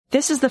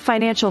This is the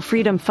Financial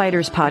Freedom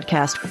Fighters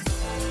podcast.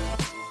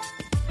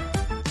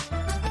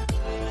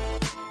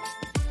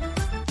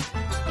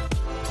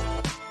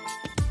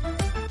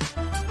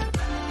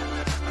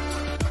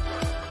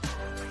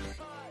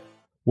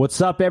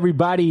 What's up,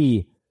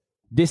 everybody?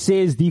 This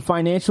is the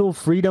Financial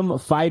Freedom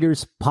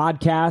Fighters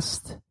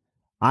podcast.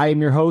 I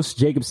am your host,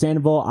 Jacob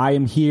Sandoval. I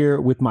am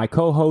here with my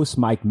co-host,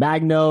 Mike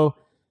Magno.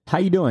 How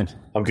you doing?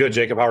 I'm good,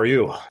 Jacob. How are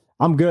you?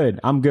 I'm good.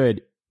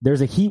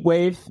 There's a heat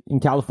wave in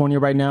California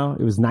right now.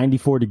 It was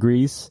 94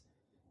 degrees.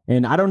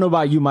 And I don't know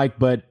about you, Mike,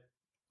 but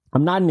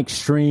I'm not an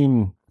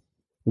extreme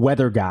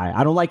weather guy.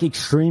 I don't like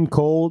extreme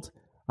cold.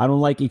 I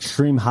don't like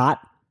extreme hot.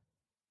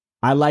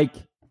 I like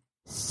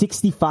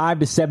 65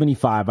 to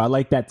 75. I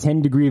like that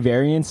 10-degree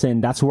variance,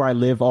 and that's where I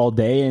live all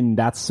day, and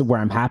that's where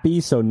I'm happy.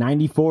 So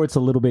 94, it's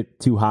a little bit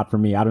too hot for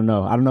me. I don't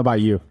know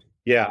about you.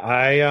 Yeah,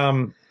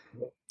 I'm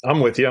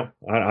with you.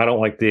 I don't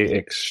like the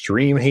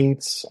extreme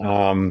heats.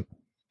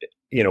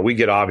 We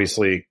get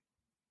obviously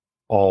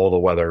all the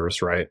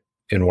weathers, right?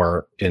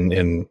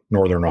 In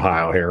northern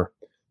Ohio here.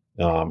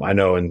 I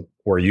know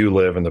where you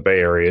live in the Bay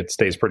Area, it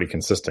stays pretty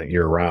consistent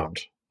year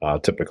round,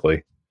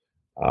 typically,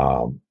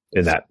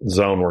 in that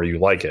zone where you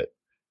like it.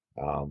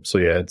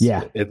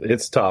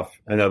 It's tough.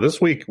 I know this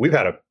week we've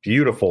had a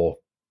beautiful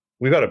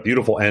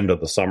end of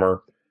the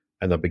summer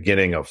and the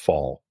beginning of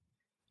fall.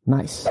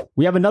 Nice.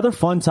 We have another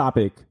fun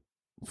topic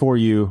for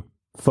you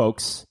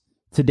folks.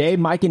 Today,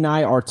 Mike and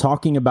I are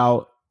talking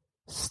about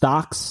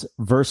stocks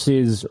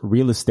versus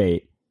real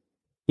estate.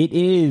 It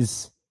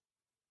is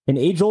an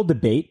age-old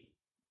debate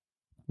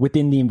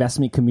within the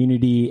investment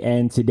community,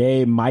 and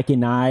today Mike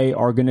and I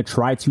are going to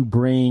try to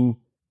bring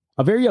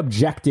a very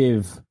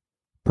objective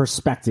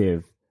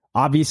perspective.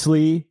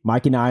 Obviously,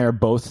 Mike and I are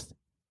both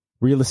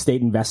real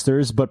estate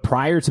investors, but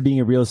prior to being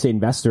a real estate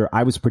investor,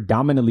 I was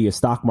predominantly a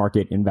stock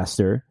market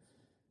investor,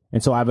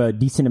 and so I have a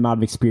decent amount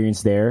of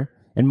experience there.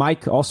 And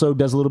Mike also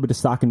does a little bit of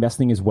stock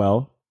investing as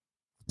well.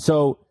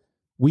 So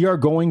we are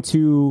going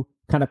to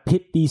kind of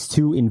pit these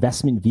two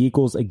investment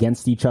vehicles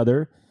against each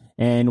other,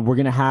 and we're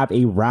going to have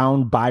a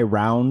round by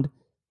round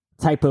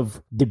type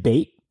of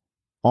debate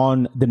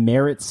on the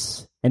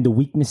merits and the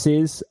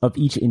weaknesses of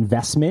each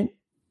investment.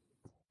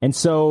 And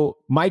so,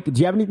 Mike, do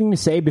you have anything to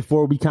say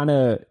before we kind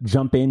of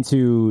jump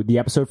into the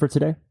episode for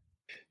today?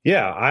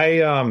 Yeah,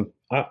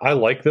 I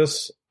like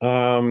this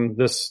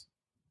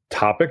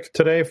topic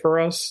today for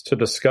us to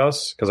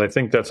discuss, because I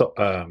think that's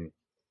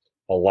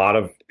a lot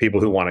of people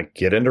who want to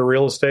get into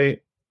real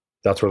estate.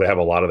 That's where they have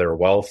a lot of their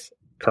wealth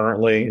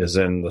currently, is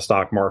in the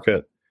stock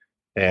market,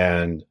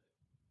 and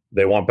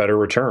they want better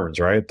returns,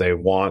 right? They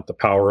want the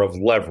power of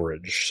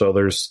leverage. So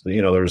there's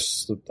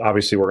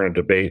obviously we're going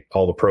to debate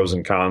all the pros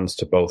and cons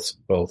to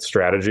both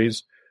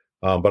strategies.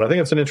 But I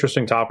think it's an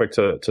interesting topic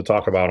to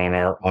talk about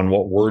on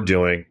what we're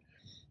doing,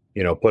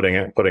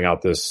 putting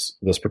out this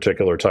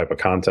particular type of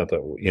content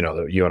that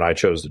you and I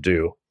chose to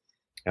do.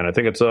 And I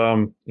think it's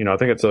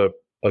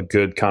a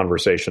good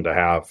conversation to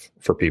have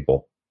for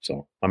people.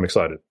 So I'm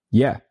excited.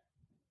 Yeah,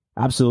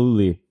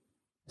 absolutely.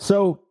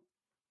 So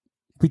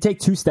if we take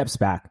two steps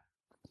back,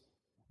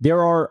 there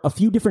are a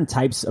few different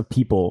types of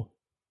people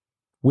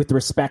with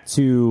respect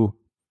to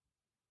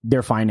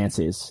their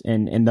finances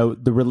and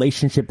the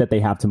relationship that they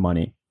have to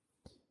money.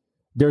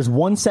 There's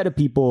one set of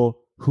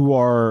people who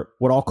are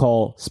what I'll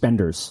call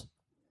spenders.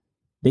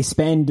 They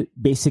spend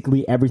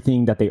basically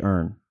everything that they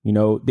earn.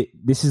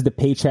 This is the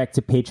paycheck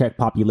to paycheck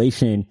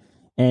population,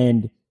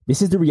 and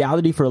this is the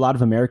reality for a lot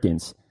of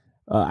Americans.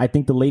 I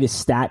think the latest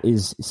stat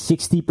is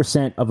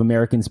 60% of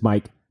Americans,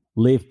 Mike,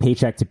 live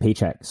paycheck to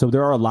paycheck. So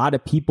there are a lot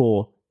of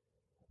people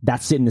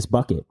that sit in this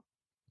bucket,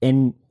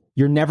 and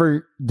you're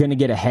never going to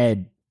get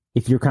ahead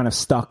if you're kind of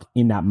stuck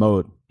in that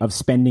mode of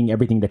spending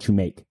everything that you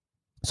make.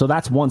 So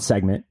that's one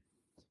segment.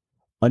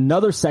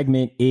 Another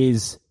segment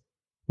is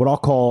what I'll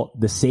call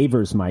the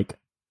savers, Mike,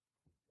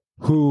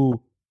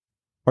 who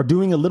are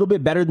doing a little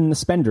bit better than the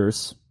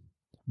spenders,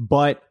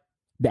 but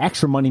the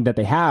extra money that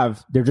they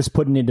have, they're just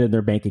putting it in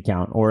their bank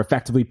account or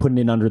effectively putting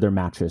it under their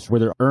mattress, where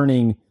they're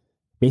earning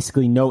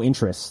basically no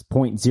interest,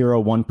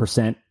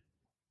 0.01%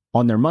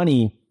 on their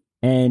money.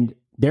 And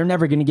they're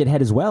never going to get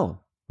ahead as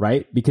well,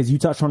 right? Because you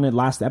touched on it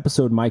last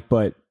episode, Mike,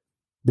 but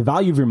the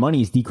value of your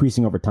money is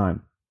decreasing over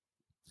time.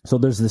 So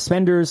there's the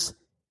spenders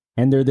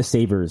and they're the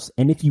savers.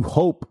 And if you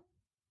hope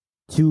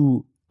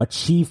to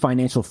achieve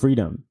financial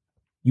freedom,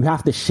 you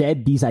have to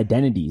shed these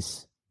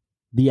identities,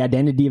 the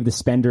identity of the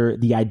spender,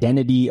 the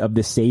identity of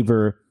the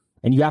saver,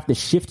 and you have to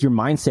shift your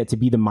mindset to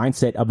be the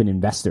mindset of an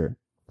investor.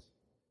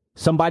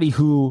 Somebody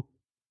who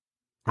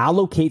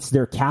allocates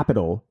their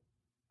capital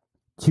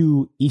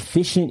to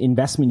efficient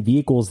investment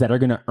vehicles that are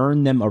going to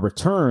earn them a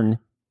return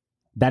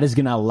that is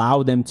going to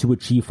allow them to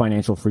achieve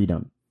financial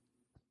freedom.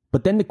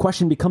 But then the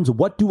question becomes,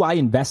 what do I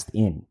invest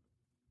in?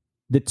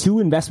 The two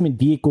investment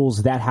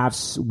vehicles that have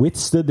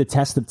withstood the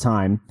test of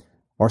time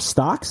are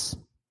stocks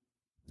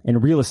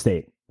and real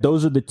estate.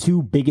 Those are the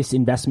two biggest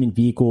investment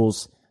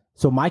vehicles.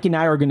 So Mike and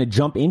I are going to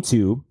jump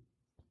into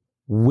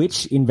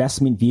which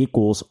investment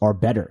vehicles are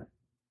better.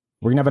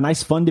 We're going to have a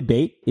nice fun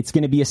debate. It's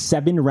going to be a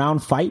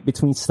 7-round fight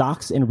between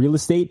stocks and real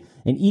estate,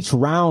 and each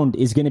round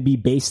is going to be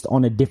based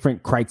on a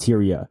different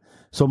criteria.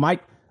 So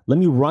Mike, let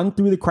me run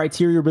through the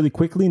criteria really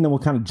quickly, and then we'll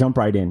kind of jump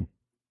right in.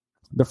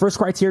 The first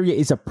criteria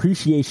is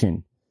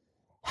appreciation.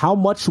 How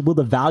much will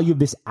the value of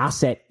this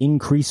asset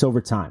increase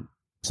over time?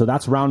 So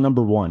that's round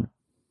number 1.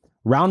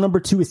 Round number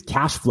 2 is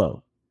cash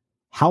flow.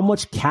 How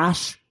much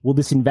cash will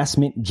this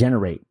investment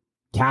generate?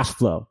 Cash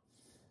flow.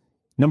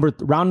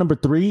 Round number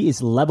 3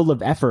 is level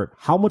of effort.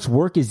 How much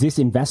work is this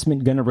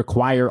investment going to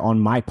require on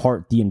my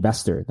part, the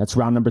investor? That's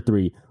round number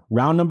 3.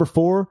 Round number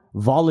 4,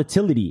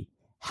 volatility.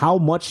 How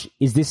much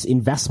is this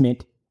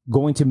investment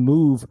going to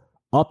move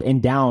up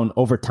and down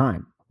over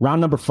time?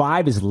 Round number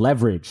 5 is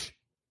leverage.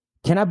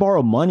 Can I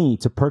borrow money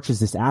to purchase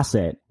this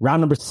asset? Round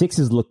number 6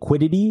 is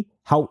liquidity.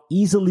 How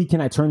easily can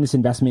I turn this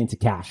investment into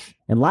cash?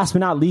 And last but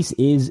not least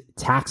is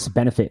tax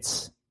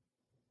benefits.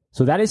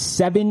 So that is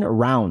 7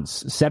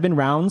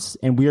 rounds,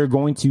 and we are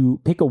going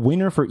to pick a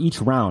winner for each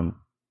round.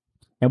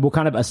 And we'll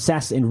kind of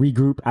assess and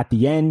regroup at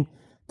the end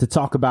to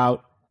talk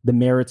about the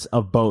merits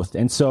of both.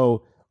 And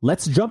so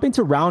let's jump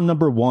into round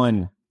number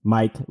 1,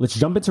 Mike. Let's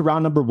jump into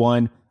round number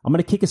 1. I'm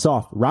going to kick us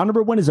off. Round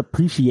number 1 is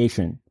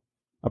appreciation.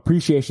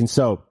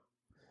 So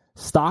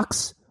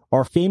stocks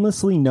are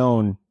famously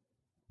known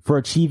for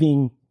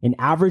achieving an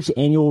average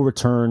annual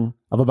return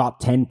of about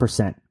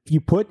 10%. If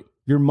you put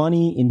your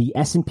money in the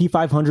S&P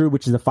 500,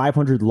 which is the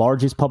 500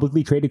 largest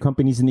publicly traded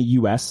companies in the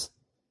US,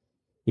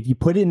 if you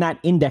put it in that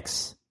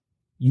index,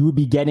 you would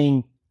be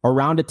getting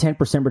around a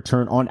 10%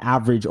 return on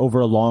average over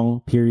a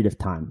long period of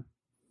time.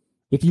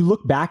 If you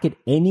look back at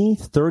any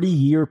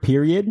 30-year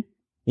period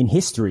in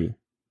history,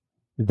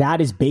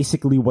 that is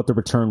basically what the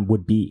return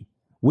would be,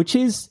 which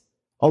is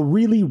a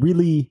really,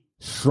 really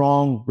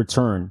strong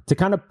return. To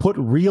kind of put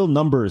real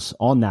numbers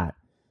on that,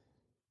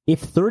 if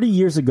 30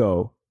 years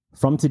ago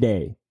from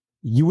today,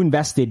 you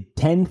invested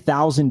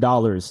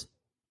 $10,000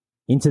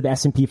 into the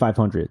S&P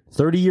 500.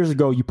 30 years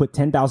ago, you put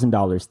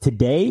 $10,000.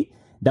 Today,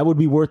 that would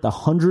be worth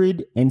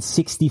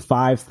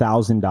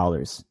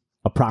 $165,000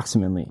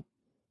 approximately.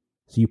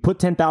 So you put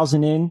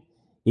 $10,000 in,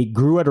 it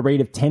grew at a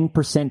rate of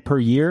 10% per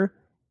year.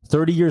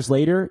 30 years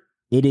later,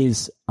 it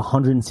is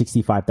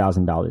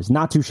 $165,000.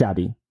 Not too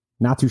shabby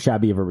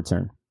of a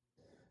return.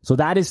 So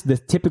that is the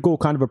typical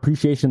kind of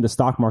appreciation of the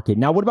stock market.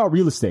 Now, what about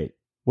real estate?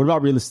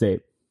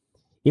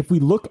 If we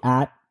look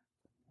at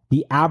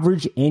the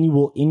average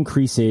annual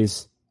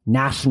increases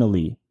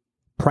nationally,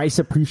 price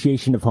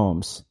appreciation of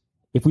homes,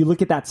 if we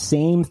look at that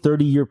same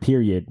 30-year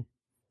period,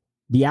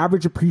 the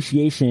average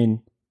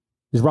appreciation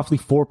is roughly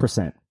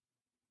 4%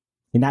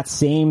 in that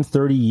same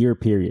 30-year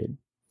period.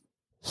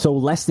 So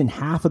less than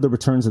half of the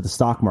returns of the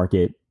stock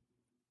market.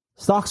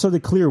 Stocks are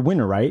the clear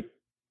winner, right?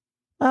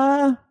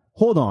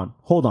 Hold on.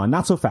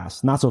 Not so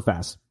fast.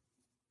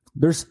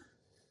 There's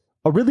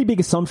a really big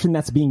assumption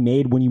that's being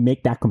made when you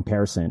make that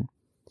comparison.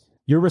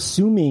 You're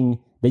assuming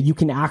that you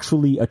can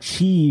actually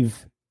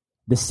achieve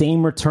the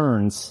same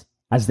returns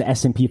as the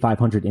S&P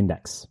 500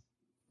 index.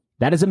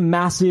 That is a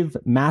massive,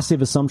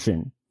 massive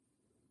assumption.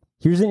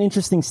 Here's an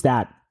interesting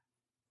stat.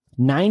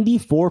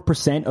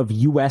 94% of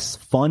US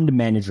fund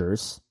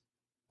managers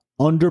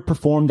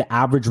underperform the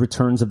average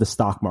returns of the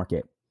stock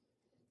market.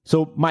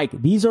 So,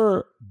 Mike, these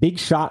are big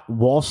shot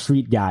Wall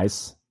Street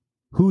guys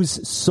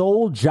whose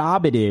sole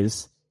job it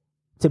is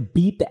to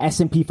beat the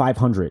S&P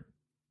 500.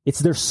 It's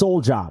their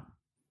sole job.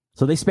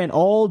 So they spend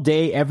all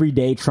day, every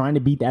day trying to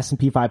beat the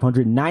S&P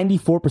 500.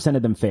 94%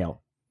 of them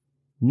fail.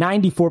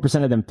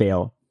 94% of them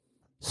fail.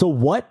 So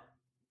what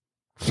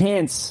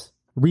chance,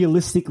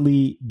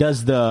 realistically,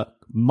 does the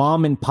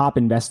mom and pop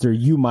investor,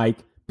 you, Mike,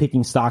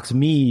 picking stocks,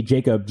 me,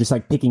 Jacob, just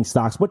like picking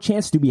stocks, what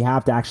chance do we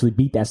have to actually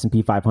beat the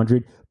S&P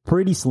 500?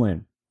 Pretty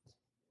slim.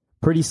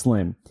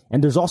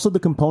 And there's also the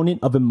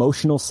component of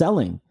emotional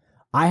selling.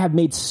 I have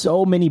made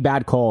so many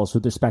bad calls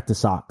with respect to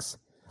stocks.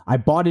 I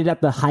bought it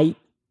at the height,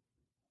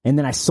 and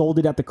then I sold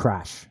it at the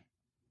crash.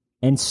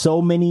 And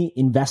so many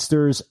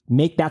investors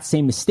make that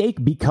same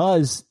mistake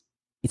because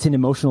it's an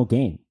emotional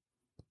game.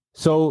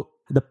 So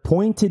the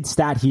pointed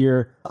stat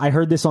here, I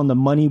heard this on the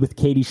Money with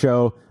Katie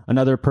show,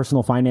 another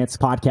personal finance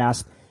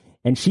podcast,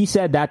 and she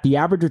said that the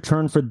average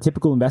return for the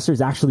typical investor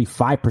is actually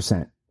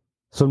 5%.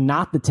 So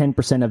not the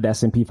 10% of the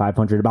S&P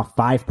 500, about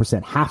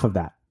 5%, half of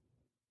that.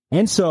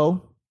 And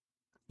so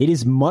it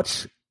is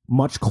much,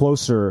 much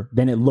closer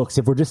than it looks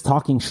if we're just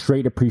talking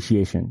straight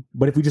appreciation.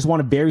 But if we just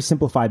want to very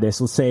simplify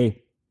this, let's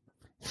say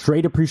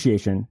straight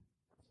appreciation,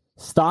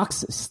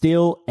 stocks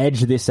still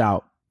edge this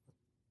out.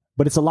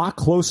 But it's a lot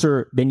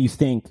closer than you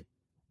think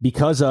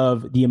because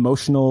of the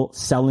emotional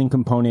selling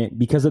component,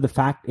 because of the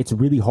fact it's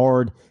really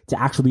hard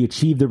to actually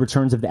achieve the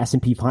returns of the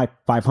S&P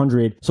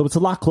 500. So it's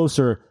a lot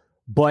closer.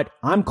 But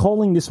I'm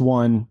calling this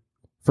one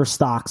for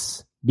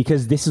stocks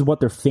because this is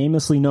what they're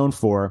famously known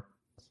for,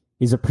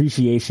 is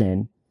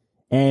appreciation.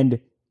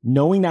 And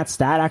knowing that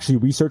stat, actually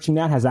researching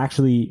that, has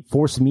actually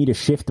forced me to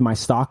shift my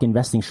stock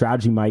investing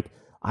strategy, Mike.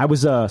 I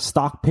was a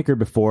stock picker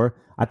before.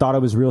 I thought I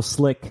was real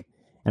slick,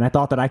 and I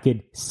thought that I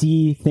could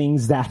see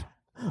things that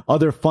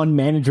other fund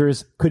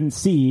managers couldn't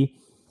see.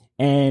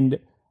 And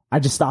I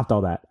just stopped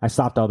all that.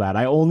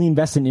 I only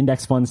invest in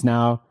index funds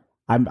now.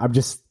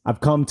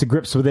 I've come to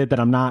grips with it that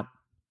I'm not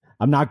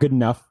good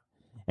enough.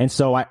 And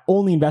so I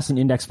only invest in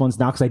index funds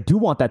now because I do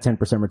want that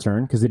 10%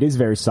 return because it is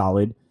very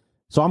solid.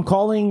 So I'm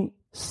calling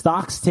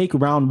stocks take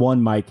round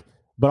one, Mike,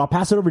 but I'll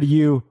pass it over to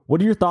you.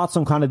 What are your thoughts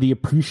on kind of the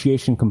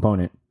appreciation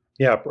component?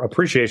 Yeah,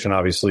 appreciation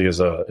obviously is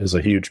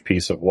a huge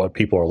piece of what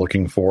people are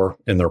looking for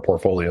in their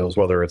portfolios,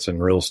 whether it's in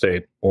real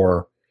estate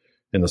or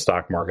in the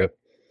stock market.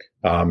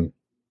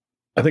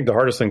 I think the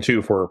hardest thing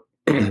too for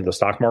the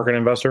stock market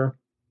investor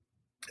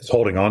is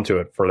holding on to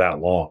it for that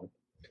long.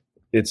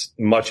 It's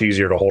much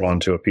easier to hold on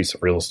to a piece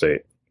of real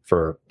estate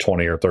for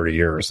 20 or 30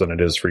 years than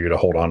it is for you to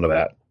hold on to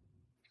that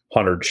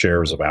 100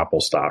 shares of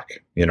Apple stock.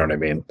 You know what I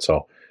mean?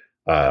 So,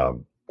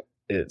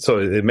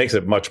 it makes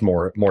it much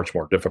more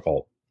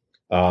difficult.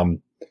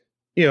 And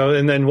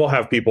then we'll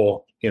have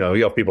people,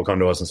 you have people come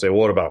to us and say,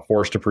 well, what about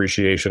forced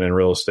appreciation in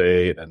real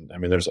estate? And I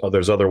mean,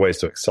 there's other ways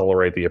to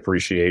accelerate the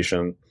appreciation.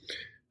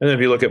 And then if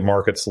you look at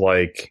markets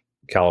like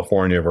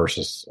California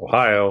versus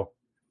Ohio,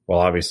 well,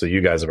 obviously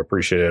you guys have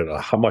appreciated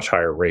at a much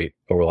higher rate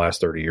over the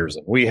last 30 years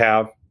than we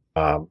have.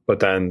 But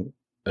then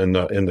in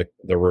the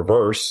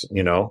reverse,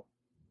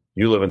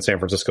 you live in San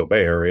Francisco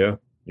Bay Area,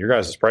 your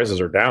guys'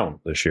 prices are down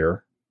this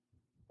year.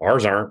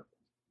 Ours aren't.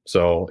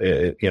 So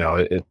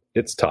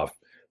it's tough.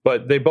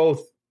 But they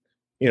both,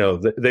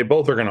 they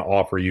both are going to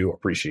offer you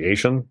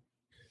appreciation.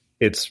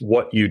 It's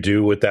what you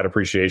do with that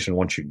appreciation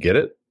once you get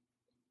it.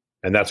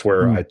 And that's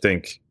where I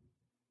think,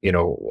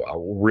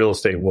 real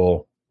estate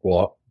will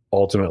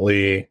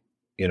ultimately,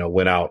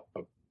 win out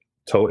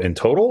in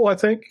total, I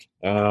think,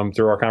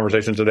 through our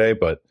conversation today.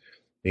 But,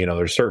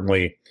 there's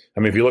certainly,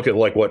 if you look at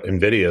like what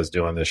NVIDIA is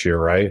doing this year,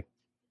 right?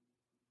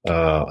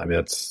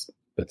 It's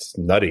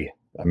nutty.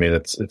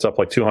 It's up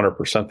like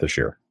 200% this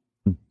year.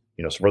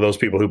 So for those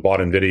people who bought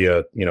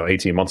NVIDIA,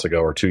 18 months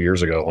ago or 2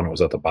 years ago when it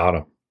was at the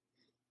bottom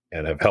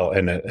and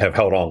have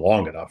held on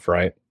long enough,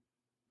 right?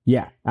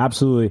 Yeah,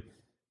 absolutely.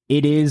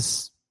 It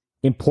is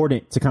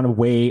important to kind of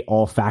weigh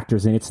all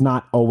factors, and it's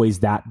not always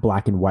that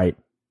black and white.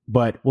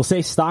 But we'll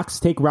say stocks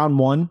take round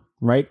one,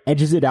 right?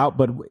 Edges it out,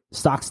 but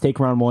stocks take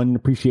round one in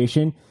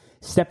appreciation.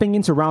 Stepping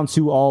into round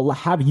two, I'll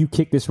have you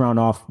kick this round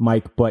off,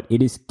 Mike, but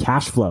it is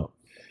cash flow.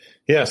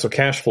 Yeah, so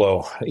cash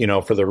flow,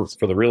 for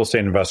the real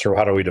estate investor,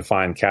 how do we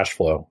define cash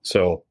flow?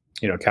 So,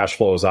 cash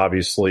flow is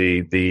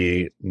obviously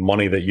the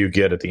money that you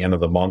get at the end of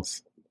the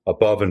month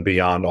above and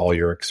beyond all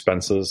your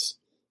expenses.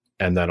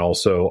 And then I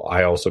also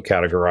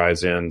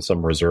categorize in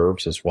some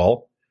reserves as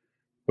well,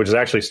 which is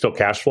actually still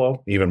cash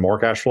flow, even more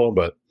cash flow.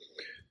 But,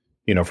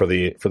 for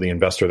the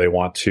investor, they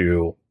want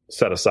to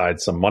set aside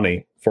some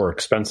money for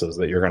expenses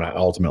that you're going to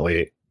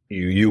ultimately,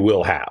 you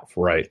will have,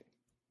 right?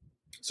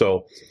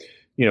 So,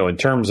 in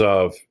terms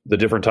of the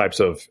different types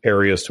of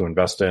areas to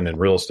invest in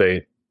real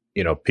estate,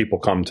 people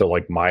come to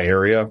like my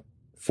area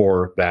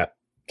for that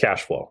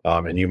cash flow.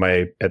 And you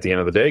may, at the end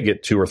of the day,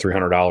 get $200 or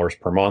 $300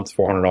 per month,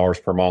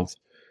 $400 per month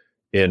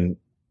in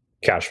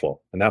cash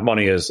flow. And that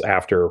money is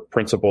after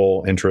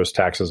principal, interest,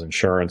 taxes,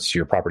 insurance,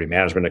 your property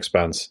management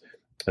expense,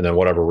 and then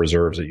whatever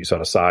reserves that you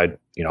set aside.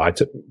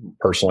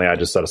 Personally, I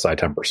just set aside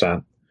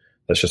 10%.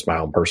 That's just my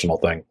own personal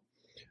thing.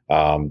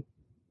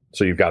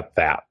 So you've got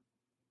that.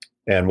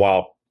 And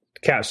while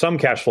some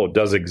cash flow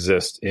does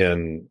exist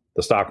in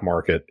the stock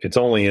market, it's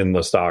only in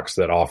the stocks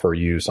that offer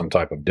you some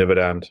type of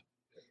dividend.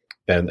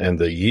 And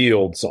the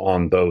yields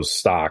on those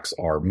stocks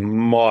are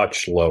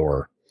much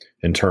lower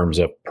in terms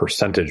of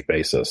percentage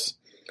basis.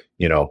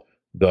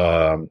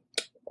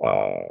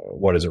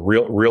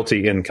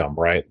 Realty income,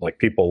 right? Like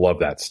people love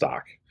that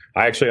stock.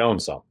 I actually own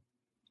some.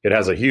 It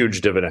has a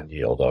huge dividend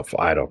yield of,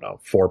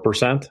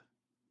 4%.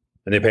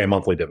 And they pay a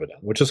monthly dividend,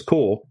 which is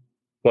cool.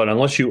 But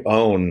unless you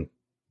own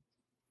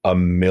 $1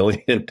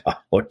 million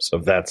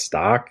of that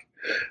stock,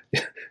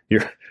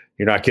 you're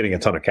not getting a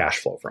ton of cash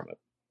flow from it.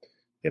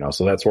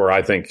 So that's where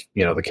I think,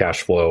 the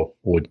cash flow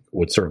would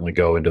certainly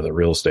go into the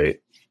real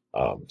estate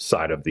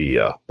side of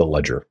the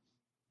ledger.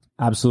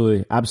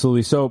 Absolutely.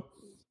 Absolutely. So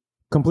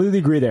completely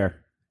agree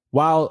there.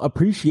 While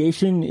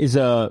appreciation is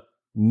a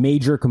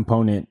major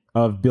component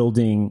of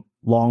building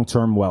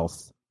long-term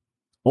wealth,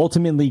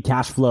 ultimately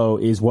cash flow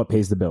is what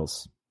pays the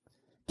bills.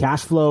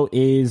 Cash flow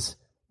is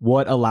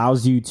what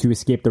allows you to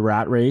escape the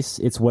rat race.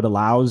 It's what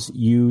allows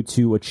you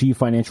to achieve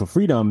financial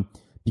freedom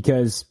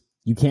because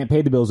you can't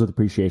pay the bills with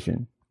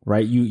appreciation,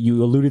 right?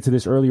 You alluded to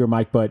this earlier,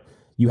 Mike, but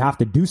you have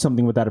to do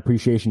something with that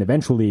appreciation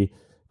eventually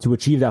to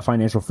achieve that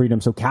financial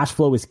freedom. So cash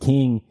flow is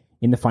king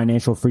in the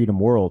financial freedom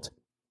world.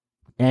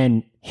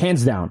 And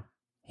hands down,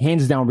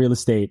 real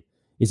estate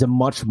is a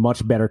much,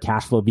 much better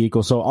cash flow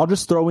vehicle. So I'll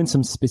just throw in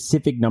some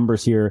specific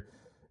numbers here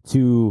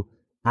to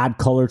add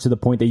color to the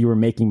point that you were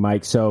making,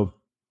 Mike. So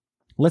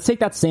let's take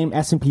that same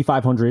S&P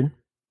 500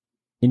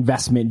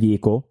 investment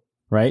vehicle,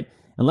 right?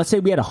 And let's say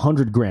we had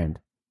 $100,000.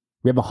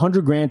 We have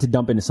 $100,000 to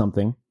dump into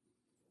something.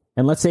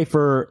 And let's say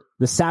for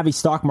the savvy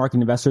stock market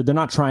investor, they're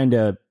not trying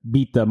to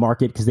beat the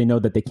market because they know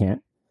that they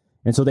can't.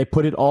 And so they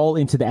put it all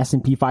into the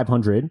S&P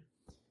 500.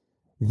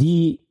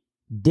 The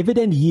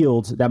dividend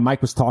yield that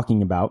Mike was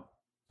talking about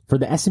for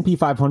the S&P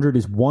 500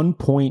 is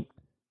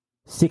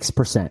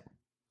 1.6%.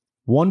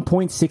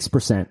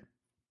 1.6%.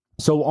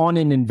 So on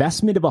an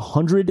investment of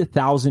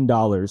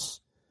 $100,000,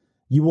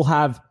 you will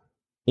have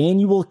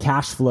annual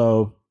cash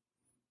flow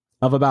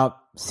of about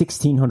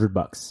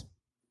 $1,600,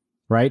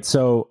 right?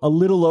 So a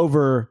little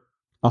over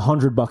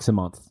 $100 a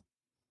month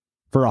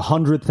for a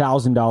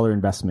 $100,000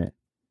 investment.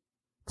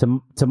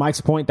 To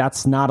Mike's point,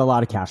 that's not a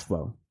lot of cash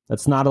flow.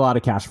 That's not a lot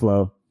of cash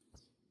flow.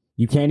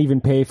 You can't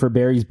even pay for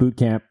Barry's boot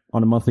camp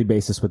on a monthly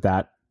basis with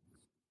that.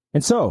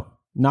 And so,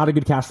 not a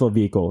good cash flow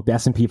vehicle, the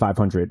S&P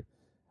 500.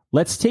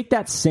 Let's take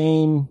that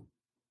same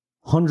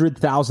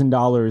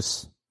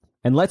 $100,000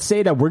 and let's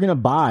say that we're going to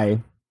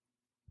buy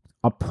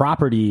a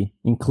property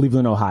in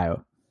Cleveland,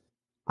 Ohio.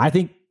 I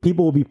think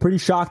people will be pretty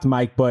shocked,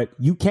 Mike, but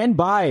you can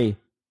buy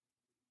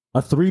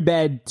a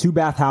 3-bed,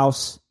 2-bath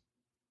house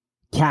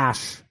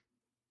cash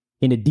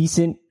in a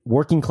decent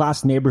working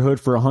class neighborhood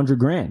for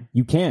 $100,000.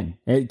 You can.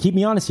 Keep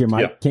me honest here,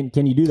 Mike. Yeah.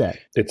 Can you do that?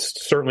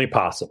 It's certainly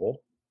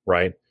possible,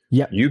 right?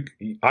 Yeah.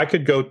 I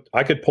could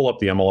pull up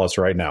the MLS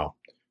right now.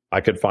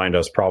 I could find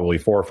us probably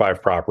 4 or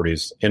 5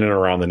 properties in and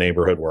around the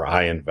neighborhood where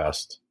I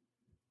invest.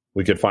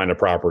 We could find a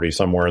property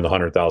somewhere in the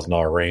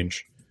 $100,000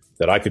 range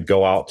that I could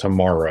go out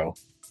tomorrow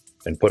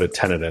and put a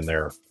tenant in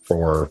there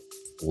for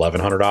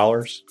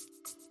 $1,100.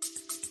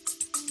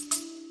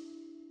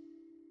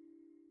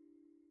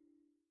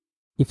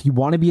 If you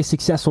want to be a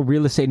successful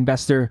real estate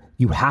investor,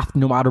 you have to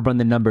know how to run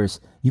the numbers.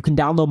 You can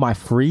download my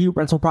free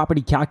rental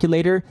property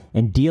calculator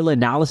and deal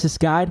analysis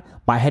guide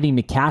by heading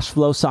to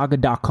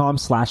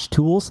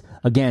cashflowsaga.com/tools.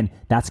 Again,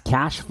 that's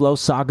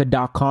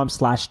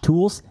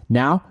cashflowsaga.com/tools.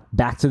 Now,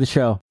 back to the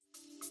show.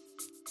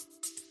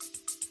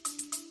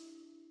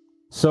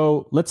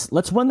 So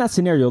let's run that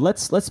scenario.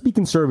 Let's be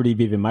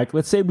conservative even, Mike.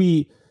 Let's say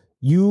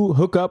you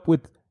hook up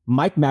with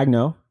Mike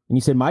Magno and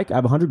you say, Mike, I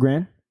have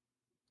 $100,000.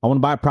 I want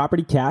to buy a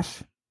property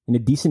cash in a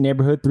decent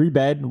neighborhood,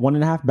 3-bed,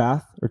 1.5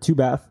 bath or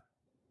 2-bath,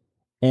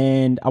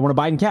 and I want to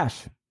buy it in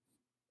cash.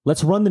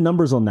 Let's run the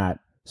numbers on that.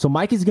 So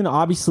Mike is going to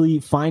obviously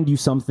find you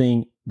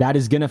something that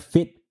is going to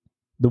fit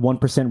the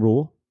 1%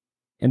 rule.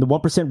 And the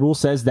 1% rule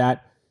says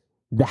that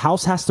the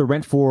house has to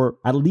rent for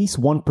at least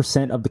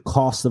 1% of the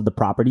cost of the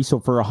property.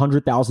 So for a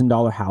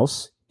 $100,000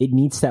 house, it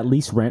needs to at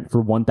least rent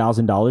for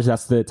 $1,000.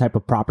 That's the type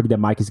of property that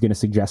Mike is going to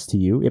suggest to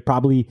you. It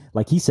probably,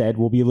 like he said,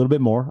 will be a little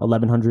bit more,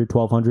 $1,100,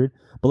 $1,200.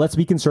 But let's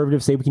be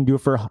conservative, say we can do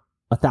it for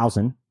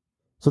 $1,000.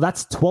 So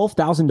that's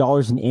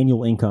 $12,000 in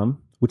annual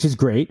income, which is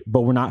great,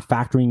 but we're not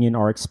factoring in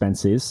our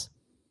expenses.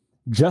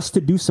 Just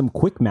to do some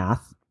quick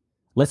math,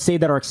 let's say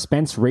that our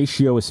expense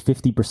ratio is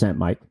 50%,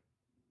 Mike,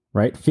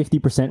 right?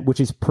 50%, which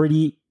is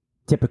pretty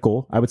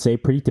typical. I would say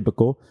pretty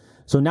typical.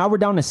 So now we're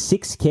down to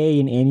 $6,000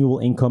 in annual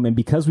income. And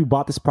because we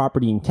bought this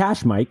property in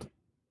cash, Mike,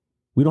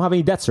 we don't have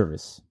any debt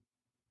service.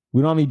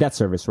 We don't have any debt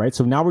service, right?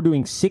 So now we're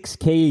doing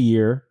 $6,000 a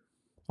year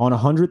on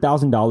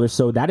 $100,000.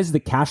 So that is the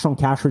cash on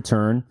cash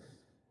return.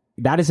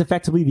 That is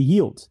effectively the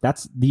yield.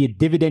 That's the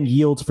dividend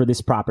yield for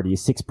this property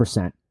is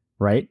 6%,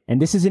 right?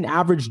 And this is an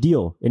average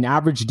deal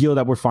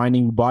that we're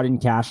finding. We bought it in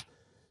cash.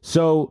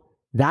 So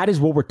that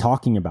is what we're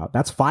talking about.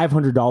 That's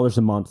 $500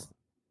 a month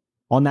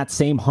on that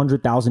same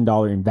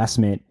 $100,000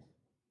 investment.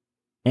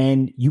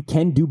 And you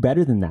can do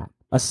better than that.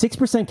 A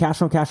 6%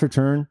 cash on cash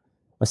return,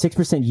 a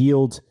 6%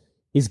 yield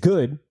is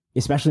good,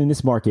 especially in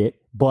this market,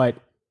 but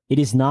it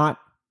is not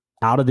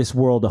out of this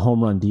world a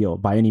home run deal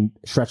by any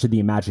stretch of the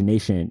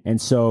imagination.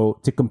 And so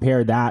to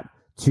compare that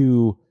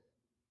to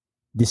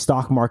the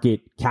stock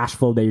market cash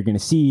flow that you're going to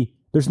see,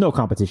 there's no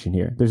competition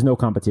here. There's no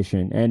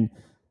competition. And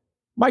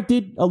Mike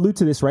did allude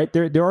to this, right?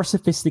 There are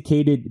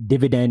sophisticated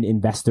dividend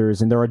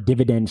investors and there are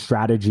dividend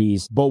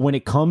strategies. But when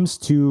it comes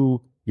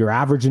to your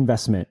average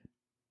investment,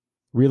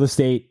 real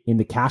estate in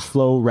the cash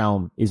flow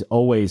realm is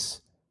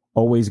always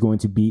going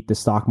to beat the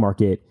stock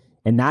market.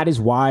 And that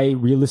is why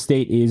real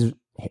estate is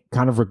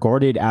kind of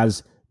regarded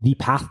as the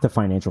path to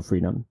financial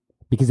freedom,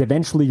 because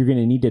eventually you're going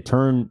to need to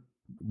turn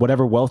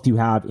whatever wealth you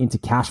have into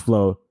cash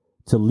flow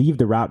to leave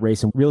the rat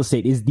race. And real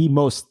estate is the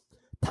most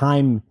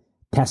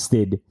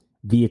time-tested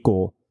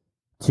vehicle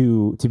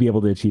to be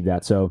able to achieve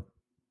that. So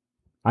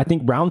I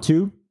think round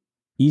 2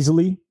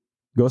 easily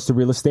goes to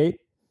real estate.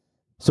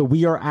 So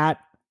we are at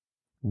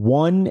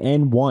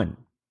 1-1.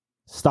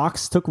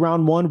 Stocks took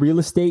round 1. Real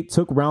estate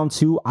took round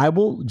 2. I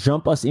will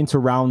jump us into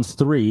rounds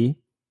 3.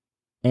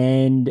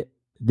 And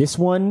this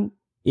one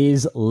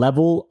is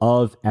level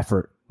of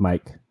effort,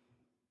 Mike.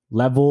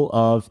 Level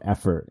of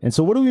effort. And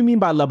so what do we mean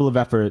by level of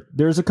effort?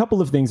 There's a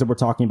couple of things that we're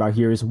talking about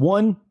here. Is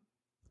one,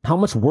 how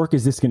much work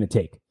is this going to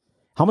take?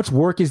 How much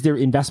work is their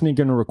investment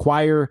going to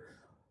require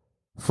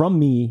from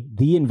me,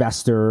 the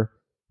investor,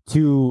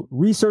 to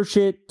research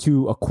it,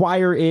 to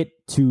acquire it,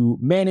 to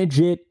manage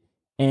it,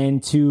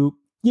 and to,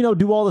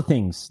 do all the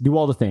things.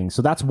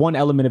 So that's one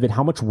element of it,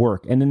 how much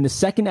work. And then the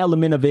second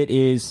element of it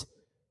is,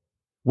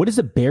 what is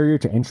the barrier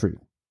to entry?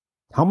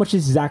 How much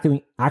is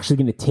actually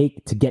going to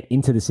take to get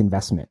into this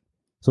investment?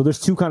 So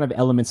there's two kind of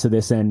elements to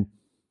this. And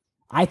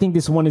I think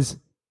this one is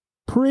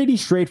pretty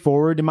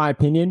straightforward in my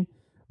opinion,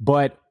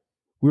 but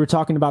we were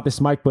talking about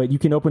this, Mike, but you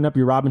can open up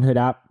your Robinhood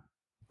app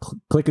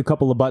click a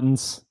couple of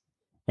buttons,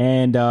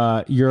 and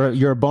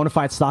you're a bona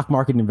fide stock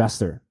market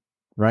investor,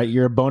 right?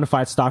 You're a bona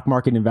fide stock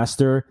market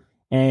investor.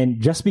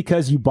 And just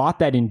because you bought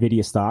that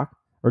NVIDIA stock,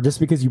 or just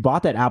because you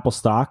bought that Apple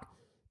stock,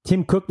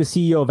 Tim Cook, the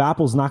CEO of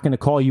Apple, is not going to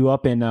call you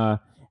up and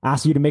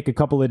ask you to make a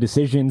couple of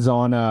decisions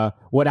on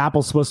what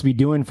Apple's supposed to be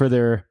doing for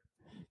their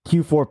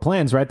Q4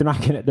 plans, right? They're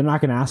not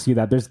going to ask you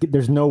that.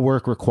 There's no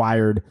work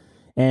required,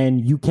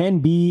 and you can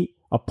be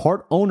a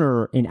part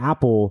owner in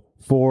Apple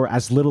for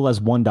as little as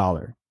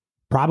 $1,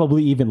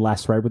 probably even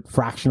less, right? With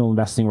fractional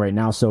investing right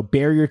now. So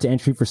barrier to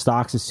entry for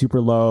stocks is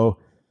super low.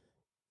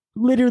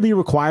 Literally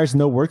requires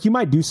no work. You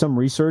might do some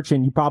research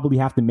and you probably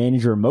have to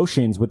manage your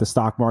emotions with the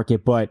stock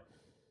market, but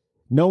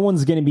no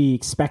one's going to be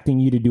expecting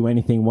you to do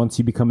anything once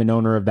you become an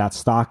owner of that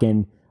stock.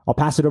 And I'll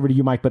pass it over to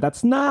you, Mike, but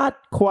that's not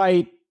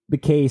quite the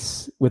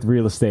case with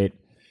real estate.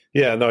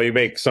 Yeah, no, you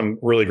make some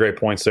really great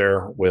points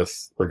there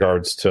with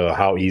regards to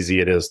how easy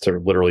it is to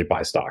literally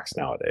buy stocks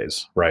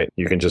nowadays, right?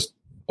 You can just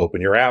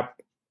open your app,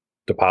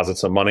 deposit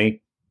some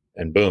money,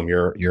 and boom,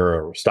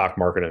 you're a stock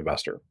market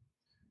investor.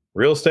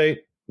 Real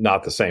estate,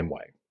 not the same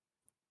way.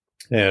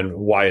 And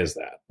why is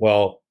that?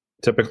 Well,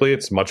 typically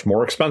it's much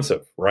more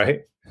expensive,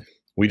 right?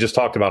 We just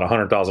talked about a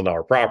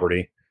 $100,000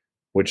 property,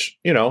 which,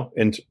 you know,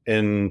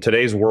 in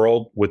today's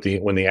world,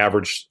 when the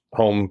average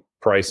home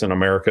price in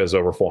America is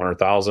over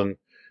 $400,000,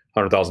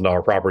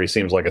 $100,000 property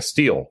seems like a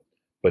steal,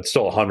 but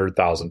still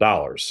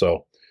 $100,000.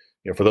 So,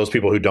 you know, for those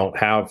people who don't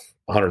have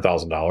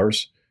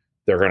 $100,000,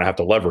 they're going to have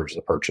to leverage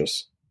the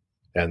purchase,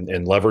 and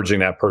leveraging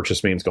that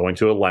purchase means going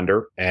to a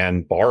lender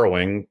and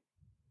borrowing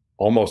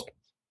almost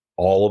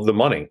all of the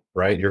money,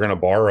 right? You're going to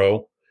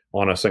borrow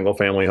on a single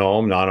family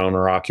home,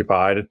 non-owner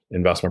occupied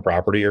investment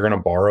property. You're going to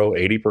borrow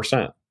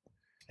 80%.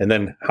 And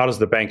then how does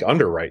the bank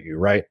underwrite you,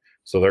 right?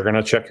 So they're going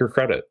to check your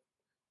credit.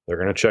 They're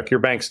going to check your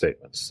bank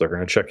statements. They're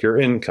going to check your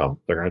income.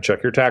 They're going to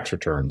check your tax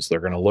returns. They're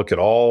going to look at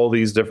all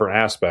these different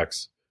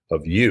aspects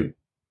of you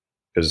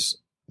because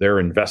they're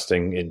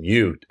investing in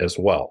you as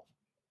well.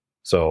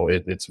 So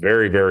it's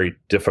very, very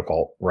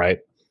difficult, right?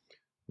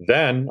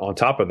 Then on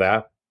top of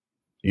that,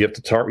 you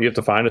have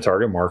to find a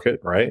target market,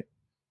 right?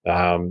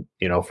 You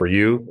know, for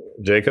you,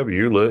 Jacob,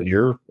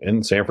 you're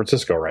in San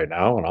Francisco right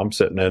now, and I'm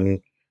sitting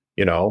in,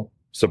 you know,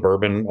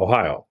 suburban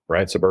Ohio,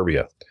 right?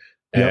 Suburbia.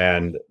 Yep.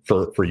 And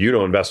for you to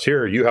invest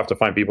here, you have to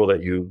find people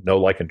that you know,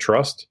 like, and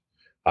trust.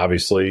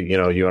 Obviously, you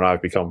know, you and I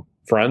have become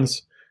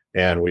friends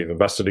and we've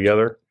invested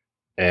together.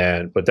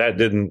 But that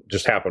didn't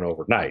just happen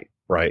overnight,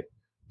 right?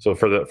 So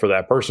for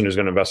that person who's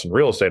going to invest in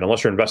real estate,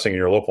 unless you're investing in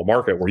your local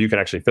market where you can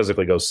actually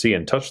physically go see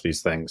and touch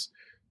these things,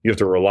 you have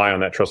to rely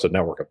on that trusted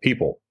network of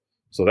people.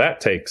 So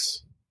that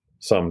takes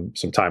some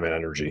time and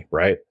energy,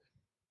 right?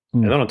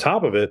 And then on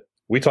top of it,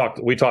 we talked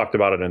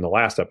about it in the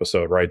last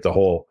episode, right? The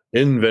whole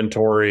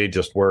inventory,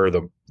 just where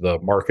the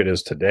market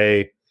is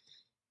today.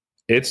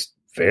 It's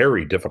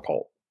very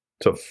difficult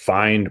to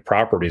find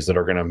properties that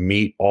are going to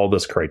meet all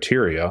this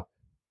criteria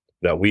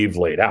that we've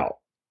laid out.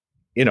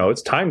 You know,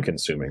 it's time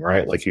consuming,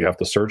 right? Like you have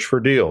to search for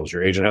deals.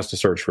 Your agent has to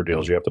search for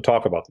deals. You have to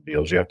talk about the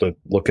deals. You have to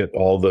look at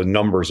all the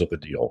numbers of the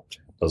deal.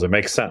 Does it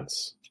make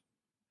sense?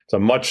 It's a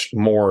much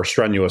more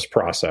strenuous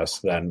process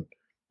than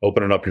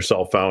opening up your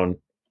cell phone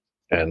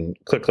and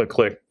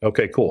click.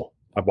 Okay, cool.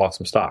 I bought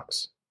some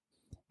stocks.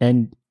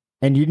 And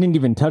you didn't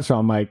even touch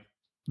on, Mike,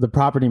 the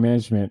property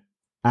management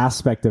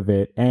aspect of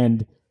it.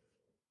 And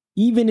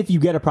even if you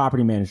get a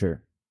property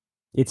manager,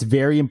 it's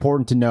very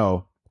important to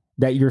know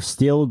that you're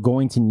still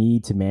going to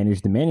need to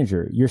manage the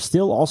manager. You're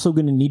still also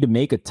going to need to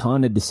make a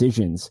ton of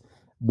decisions.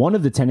 One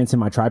of the tenants in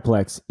my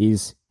triplex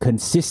is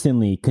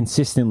consistently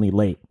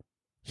late.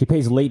 She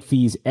pays late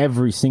fees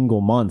every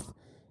single month.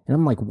 And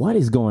I'm like, what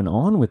is going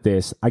on with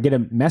this? I get a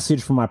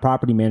message from my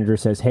property manager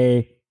says,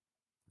 hey,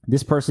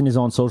 this person is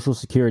on Social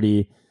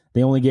Security.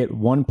 They only get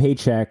one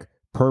paycheck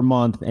per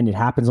month and it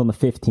happens on the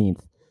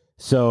 15th.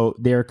 So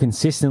they're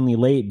consistently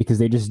late because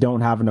they just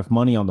don't have enough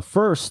money on the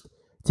 1st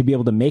to be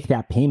able to make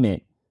that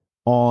payment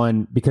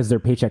because their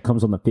paycheck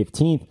comes on the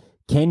 15th.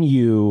 Can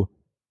you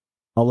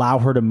allow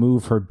her to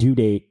move her due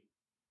date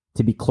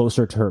to be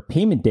closer to her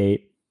payment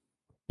date?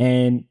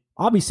 And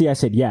obviously I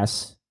said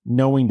yes,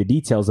 knowing the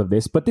details of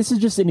this, but this is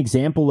just an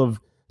example of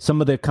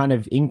some of the kind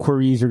of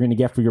inquiries you're going to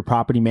get for your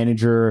property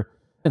manager.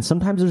 And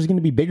sometimes there's going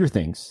to be bigger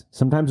things.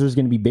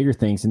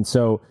 And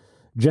so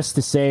just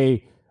to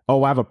say,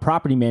 oh, I have a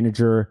property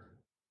manager,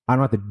 I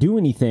don't have to do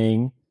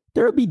anything.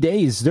 There'll be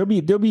days, there'll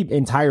be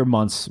entire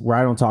months where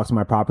I don't talk to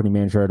my property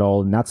manager at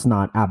all. And that's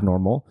not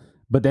abnormal.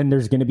 But then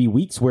there's going to be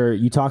weeks where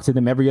you talk to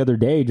them every other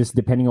day, just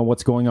depending on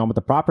what's going on with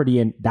the property.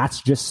 And that's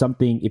just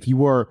something,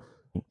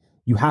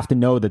 you have to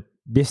know that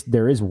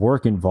there is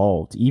work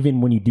involved,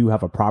 even when you do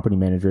have a property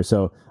manager.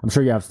 So I'm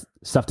sure you have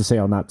stuff to say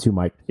on that too,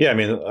 Mike. Yeah. I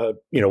mean,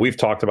 we've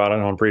talked about it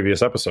on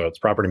previous episodes,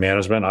 property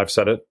management. I've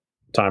said it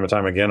time and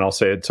time again. I'll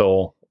say it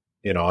till,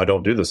 I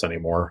don't do this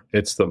anymore.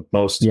 It's the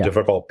most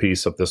difficult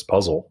piece of this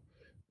puzzle.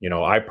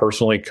 I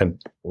personally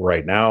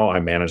right now, I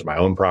manage my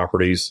own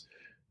properties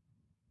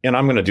and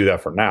I'm going to do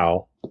that for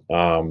now.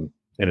 And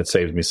it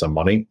saves me some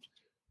money.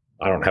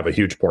 I don't have a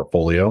huge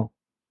portfolio.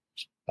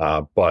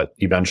 But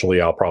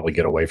eventually I'll probably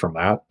get away from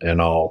that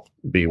and I'll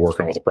be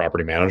working with a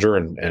property manager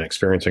and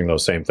experiencing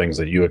those same things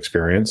that you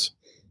experience.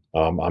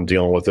 I'm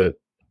dealing with it.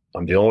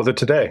 I'm dealing with it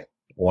today.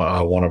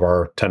 One of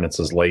our tenants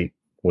is late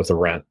with the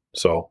rent.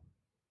 So,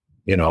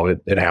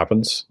 it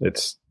happens.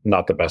 It's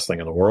not the best thing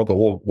in the world, but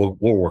we'll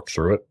work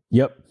through it.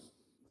 Yep.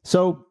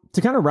 So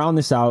to kind of round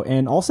this out,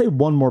 and I'll say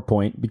one more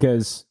point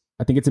because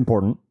I think it's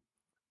important.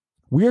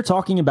 We are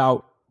talking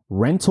about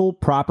rental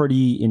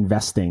property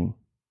investing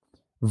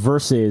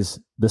versus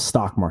the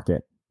stock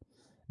market.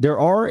 There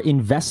are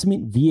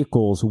investment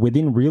vehicles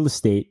within real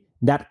estate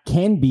that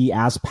can be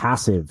as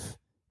passive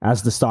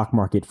as the stock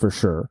market for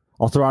sure.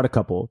 I'll throw out a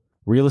couple.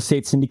 Real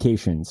estate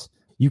syndications.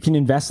 You can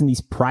invest in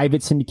these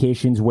private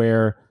syndications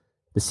where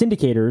the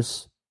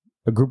syndicators,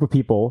 a group of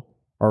people,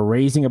 are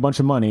raising a bunch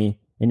of money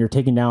and you're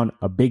taking down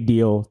a big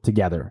deal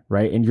together,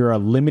 right? And you're a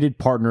limited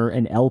partner,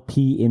 an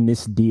LP in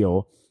this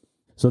deal.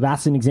 So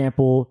that's an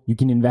example. You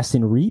can invest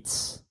in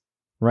REITs,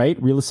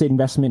 right? Real estate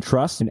investment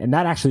trusts. And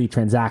that actually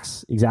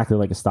transacts exactly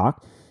like a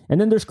stock. And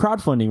then there's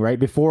crowdfunding, right?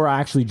 Before I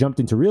actually jumped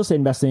into real estate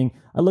investing,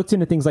 I looked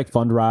into things like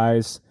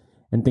Fundrise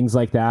and things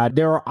like that.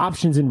 There are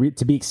options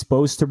to be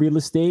exposed to real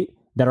estate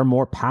that are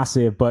more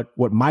passive. But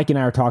what Mike and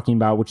I are talking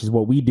about, which is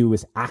what we do,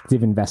 is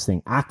active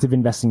investing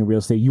in real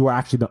estate. You are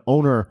actually the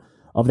owner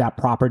of that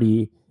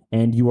property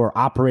and you are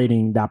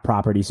operating that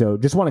property. So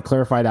just want to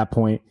clarify that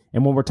point.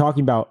 And when we're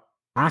talking about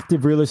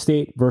active real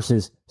estate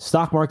versus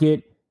stock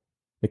market,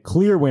 the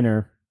clear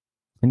winner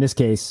in this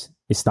case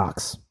is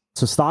stocks.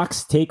 So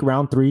stocks take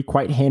round 3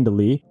 quite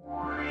handily.